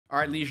All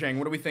right, Li Zhang,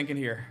 what are we thinking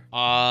here?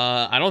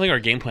 I don't think our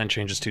game plan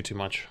changes too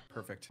much.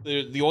 Perfect.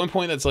 The only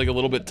point that's like a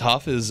little bit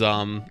tough is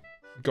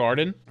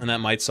Garden, and that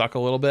might suck a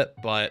little bit,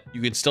 but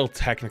you can still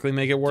technically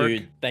make it work.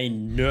 Dude, they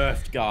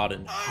nerfed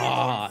Garden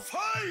hard.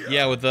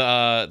 Yeah, with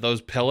the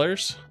those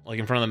pillars, like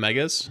in front of the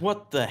megas.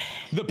 What the?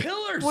 The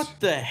pillars! What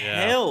the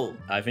hell?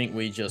 I think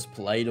we just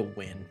play to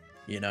win,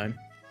 you know?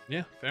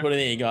 Yeah, fair. Put it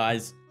in,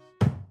 guys.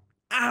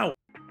 Ow!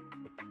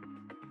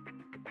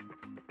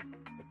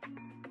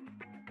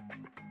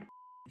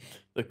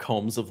 The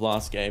comms of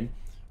last game.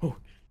 Oh,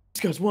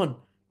 these guys won.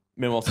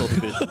 Meanwhile,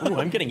 oh,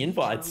 I'm getting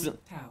invites.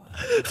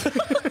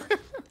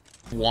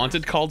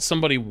 Wanted called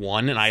somebody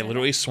one, and I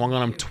literally swung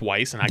on him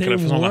twice, and I could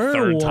have swung a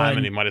third time,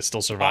 and he might have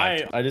still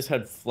survived. I just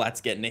had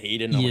Flats getting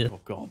heated, and I'm like, oh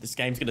god, this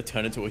game's gonna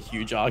turn into a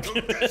huge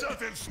argument.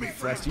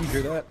 Flats, do you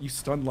hear that? You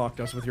stun locked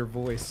us with your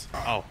voice.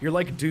 Oh. You're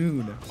like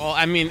Dune. Well,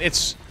 I mean,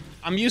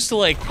 I'm used to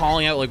like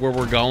calling out like where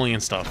we're going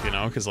and stuff, you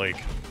know, because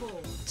like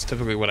it's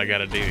typically what I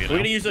gotta do. You know? We're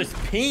gonna use those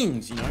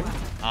pings, you know.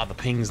 Ah, the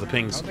pings. I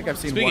don't think I've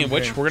seen Speaking one of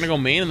which, ping. we're gonna go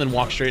main and then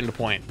walk straight into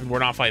point. We're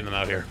not fighting them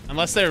out here,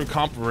 unless their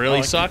comp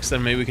really sucks.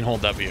 Then maybe we can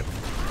hold W.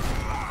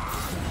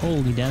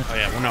 Holy damn. Oh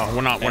yeah,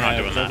 we're not doing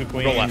that. Go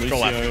left, go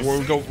left.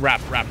 We'll go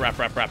wrap.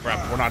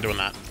 We're not doing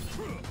that.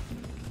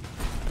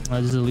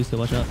 This is Lucio,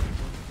 watch out.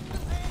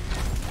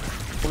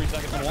 3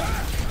 seconds on the wall.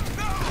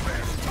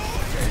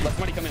 Let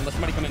somebody come in, see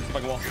if I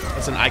can wall.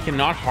 Listen, I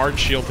cannot hard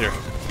shield here.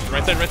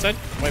 Right side, right side.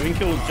 Wait, we can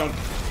kill junk.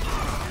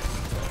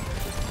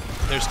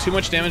 There's too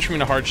much damage for me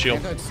to hard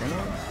shield. Put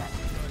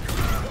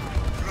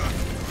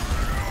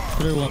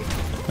her one.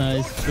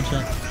 Nice, good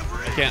shot.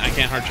 I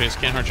can't hard chase,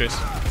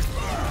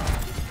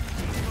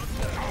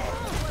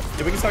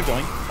 Yeah, we can start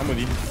going. I'm with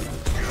you.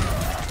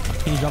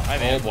 Can you drop?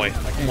 Oh boy.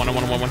 One.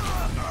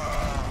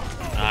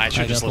 I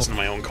should just listen to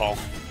my own call.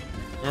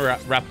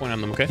 Wrap point on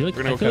them, okay? We're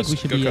gonna go coast. We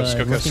should Go be coast,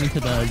 go coast. working into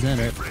the Zen,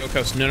 right? Go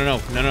coast.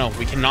 No.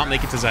 We cannot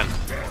make it to Zen.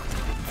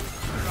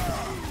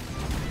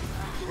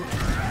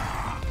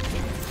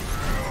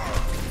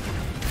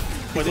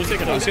 Wait,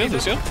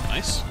 Lucio.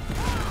 Nice.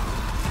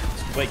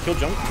 Wait, kill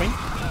junk, queen.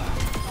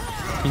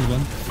 He's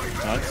one.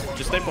 Nice.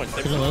 Just stay point.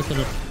 Sit her low, sit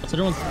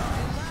her one.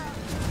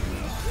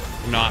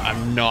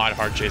 I'm not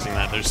hard chasing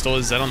that. There's still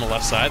a Zen on the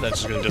left side that's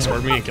just gonna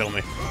discord me and kill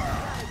me.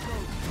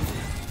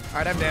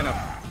 Alright, I'm Nano.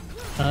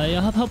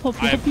 Yeah, help,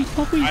 please.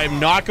 I'm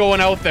not going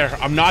out there.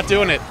 I'm not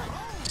doing it.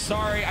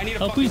 Sorry, I need a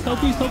help, please.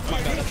 That's my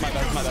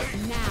bad.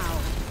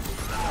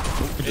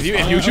 If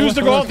you choose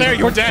to go out there,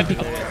 you're dead.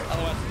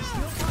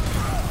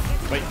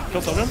 Wait,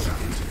 kill Sojourn.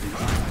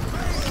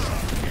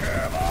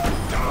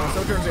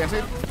 Sojourn's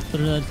anti.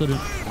 Sojourn.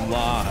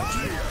 Large.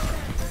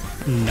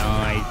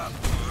 Nice.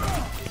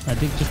 I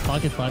think just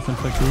pocket flats and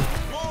push through.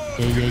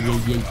 Yeah.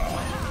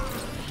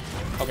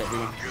 Okay, we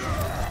win.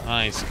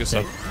 Nice, good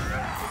stuff.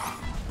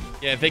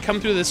 Yeah, if they come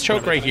through this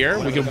choke right here,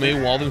 we can maybe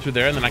wall them through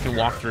there, and then I can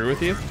walk through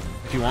with you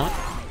if you want.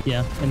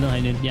 Yeah, and then I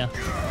need, yeah.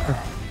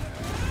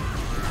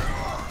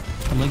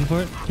 I'm looking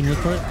for it. Can you look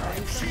for it?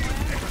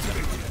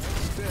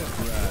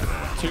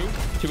 Two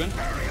in.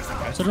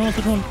 Sojourn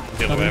one.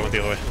 The other way, I went the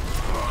other way.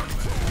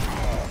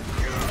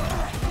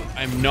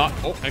 I'm not.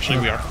 Oh, actually,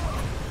 we are.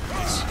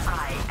 Nice.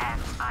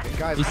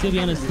 Guys, We still be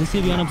on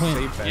a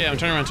point. Yeah, I'm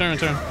turning around.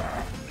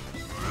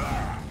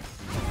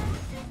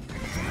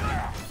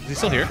 Is he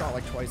still here? Shot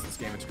like twice this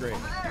game. It's great.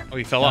 Oh,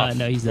 he fell off.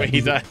 No, he's dead. Wait,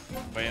 he died.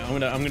 Wait, I'm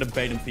gonna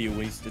bait him for you,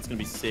 Weast. It's gonna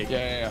be sick.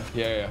 Yeah.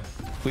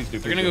 Please do.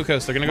 They're gonna go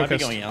coast. Might be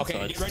coast. going outside.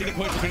 Okay, get ready to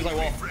push as soon as I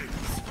wall.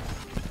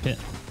 Okay.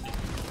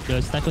 Go,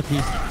 stack with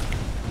these.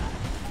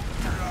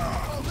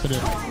 Put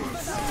it.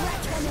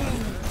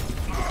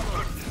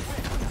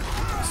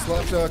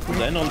 Slept queen.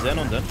 Zen on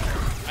Zen.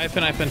 I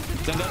pin.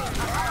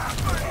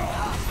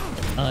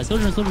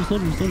 Sojourn. Sojourn.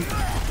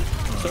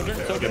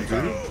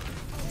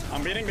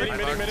 I'm beating.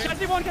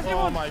 Cassidy one.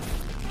 Oh my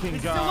fucking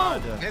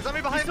god. There's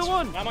somebody behind. Still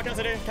one. I'm on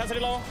Cassidy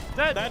low.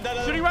 Dead.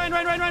 Shooting Ryan.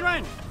 I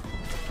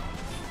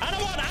know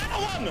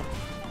one.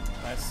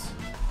 Nice.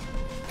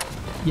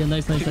 Yeah,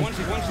 nice. She's one.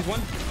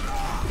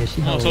 Yeah,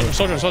 she Oh, held.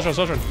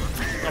 Sojourn.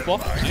 Up wall.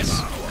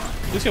 Nice.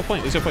 Lucio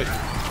point.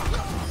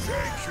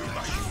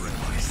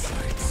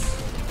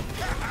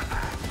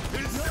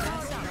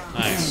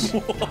 Nice.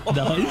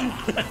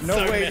 No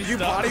way, did you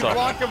body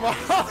block him?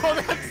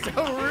 Oh, that's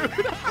so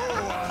rude.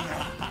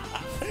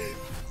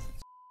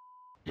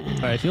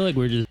 Alright, I feel like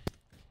we're just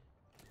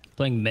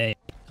playing May.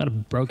 Kind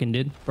of broken,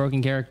 dude.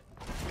 Broken character.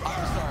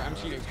 I'm sorry, I'm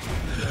cheating.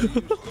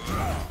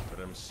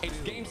 It's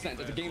game sense.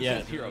 It's a game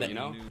sense hero, you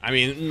know? I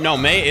mean, no,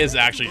 Mei is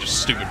actually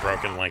just stupid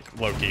broken, like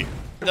Loki.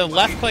 The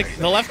left click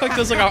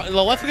does like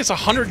the left click is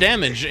 100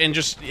 damage and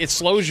just it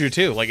slows you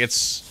too. Like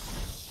it's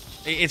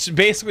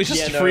basically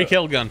just a free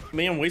kill gun.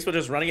 Me and Weast were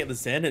just running at the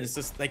Zen, and it's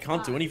just they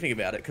can't do anything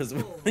about it because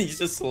he's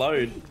just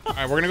slowed. All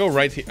right, we're gonna go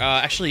right here.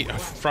 Actually,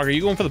 Frog, are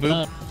you going for the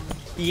boot?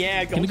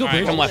 Yeah, Can we go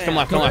Come left.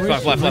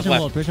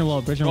 Bridge and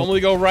wall. Normally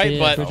go right,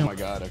 but Oh my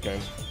god, okay.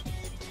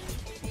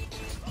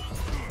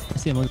 I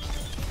see him.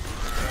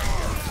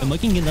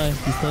 Monkey can die.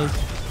 He's close.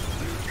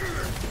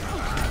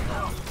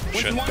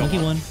 shit. Monkey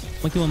one.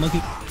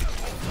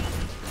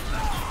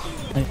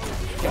 Hey.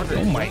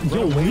 Oh my,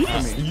 yo,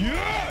 what?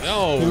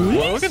 Yo,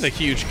 look at the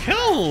huge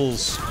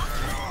kills.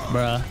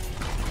 Bruh.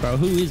 Bro,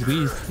 who is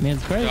Weez?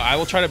 Man's crazy. Yo, I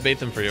will try to bait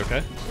them for you,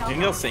 okay? Do you think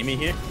they'll see me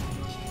here?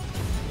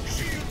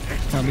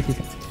 Monkey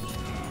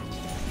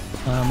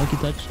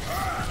touch.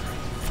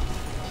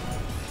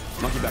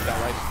 Monkey back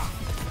out right.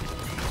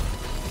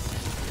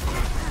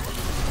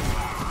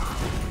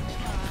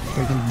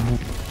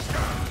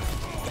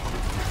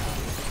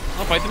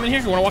 I'll fight them in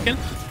here. You wanna walk in?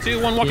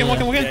 2, 1, walk in, walk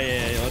in, walk in.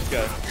 Yeah, let's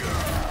go.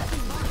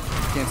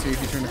 Can't see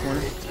if you turn the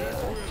corner.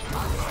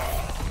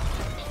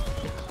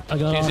 I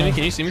got Can you see me?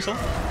 Can you see me still?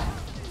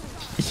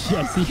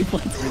 Yeah, I see you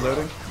playing.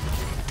 Reloading.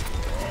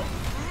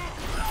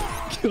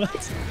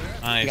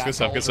 Nice, good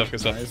stuff, good stuff, good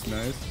stuff. Nice,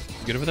 nice.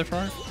 You good over there,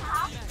 Farrar?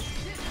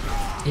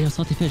 Yeah,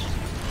 salty fish.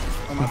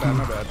 Oh, my bad,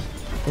 my bad.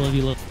 I love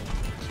you, look.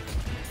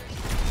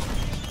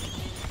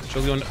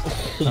 Show's going. Oh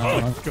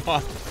my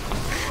god.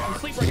 I'm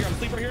asleep right here. I'm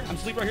asleep right here. I'm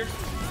asleep right here.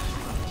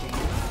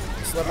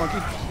 Slap monkey.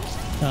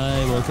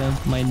 Hi, welcome.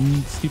 My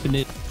stupid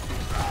nit.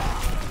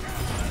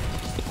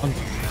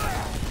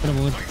 What a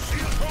moment.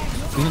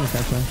 We're gonna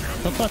catch one.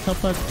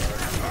 Help us.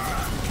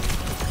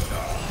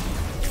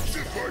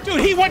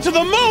 Dude, he went to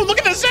the moon! Look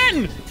at the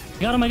Zen! I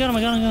got him.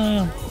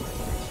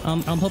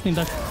 I'm helping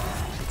back.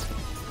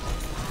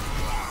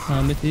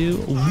 With you.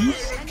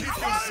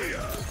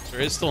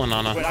 There is still a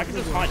Nana. Wait, I can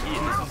just hide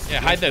here.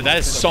 Yeah, hide there. That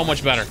is so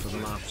much better.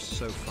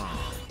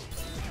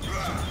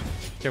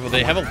 Careful,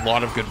 they have a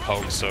lot of good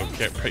pokes, so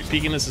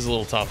peeking this is a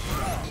little tough.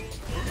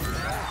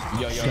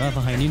 Yo. I have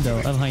behind you though.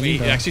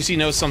 Wait, XQC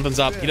knows something's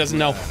up. He doesn't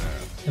know.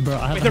 Hey, bro,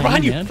 I have Wait, they're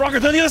behind you! man. Frogger,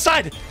 they're on the other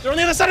side! They're on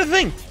the other side of the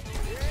thing!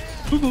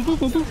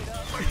 Boop.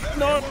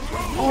 No!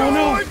 Oh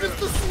no! I missed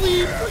the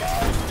sleep.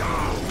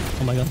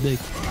 Oh my god, big.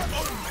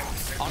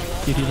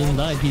 If he doesn't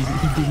die,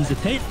 he's a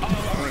tape.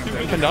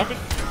 Pinned up.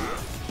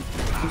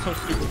 I'm so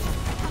stupid.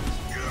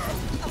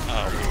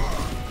 Oh.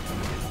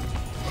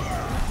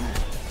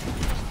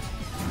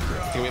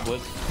 Can we have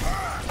blitz?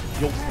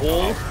 Your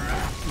wall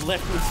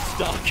left was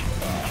stuck.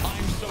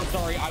 I'm so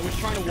sorry. I was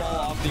trying to wall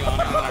off the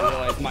honor, and then I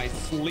realized my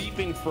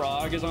sleeping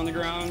frog is on the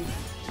ground.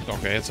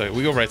 Okay, it's like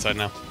we go right side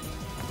now.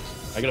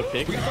 I got a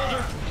pick.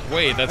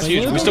 Wait, that's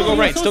huge. We still go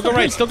right, still go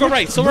right, still go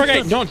right, still go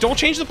right. No, don't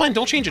change the plan,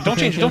 don't change it, don't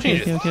change it.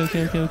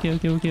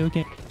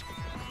 Okay.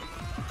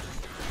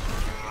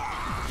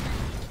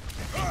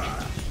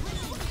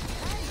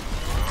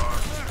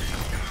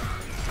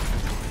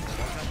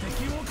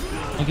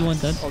 Monkey one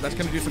dead. Oh, that's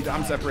gonna do some.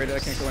 I'm separated. I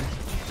can't go in.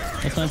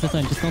 That's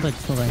fine. Just don't die.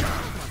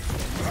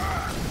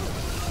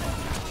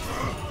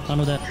 I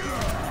know that.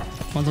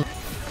 One's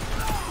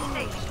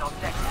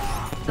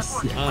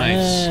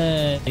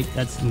Nice. Hey,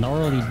 that's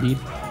gnarly, dude. Beep.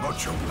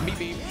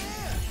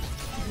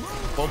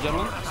 Well,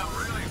 gentlemen.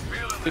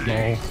 Good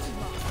game.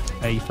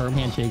 Hey, firm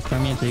handshake.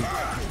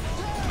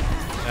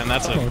 And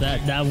that's Oh, a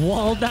that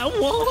wall.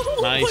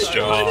 nice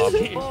job.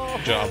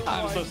 Good job.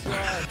 I'm so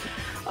sad.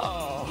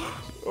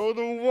 Oh,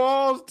 the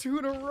walls. 2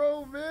 in a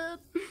row, man.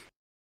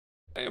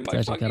 Am It's I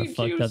actually kinda fucking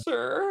fucked cute, up.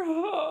 sir?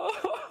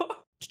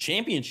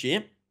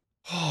 Championship.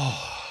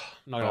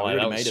 Not gonna Oh, we lie, already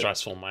that made was it.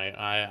 stressful, mate.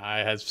 I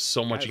had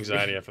so much Guys,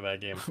 anxiety after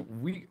that game.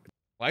 We.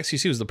 Well,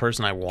 XQC was the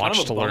person I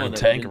watched to bummer learn that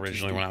tank they didn't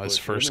originally when I was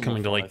push first women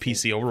coming to more like fun, I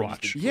PC think.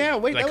 Overwatch. Yeah,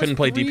 wait. I that couldn't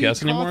was play 3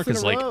 DPS anymore coughs in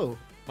because a like row.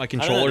 my I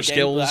controller don't know,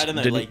 skills I don't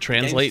know, didn't like,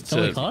 translate games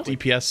to totally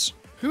DPS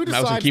Who mouse and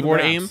decides keyboard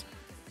the aim. maps?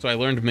 So I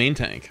learned main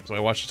tank. So I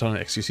watched a ton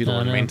of XQC to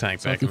learn main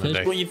tank back in the Salty day.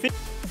 fish. Well, you fit.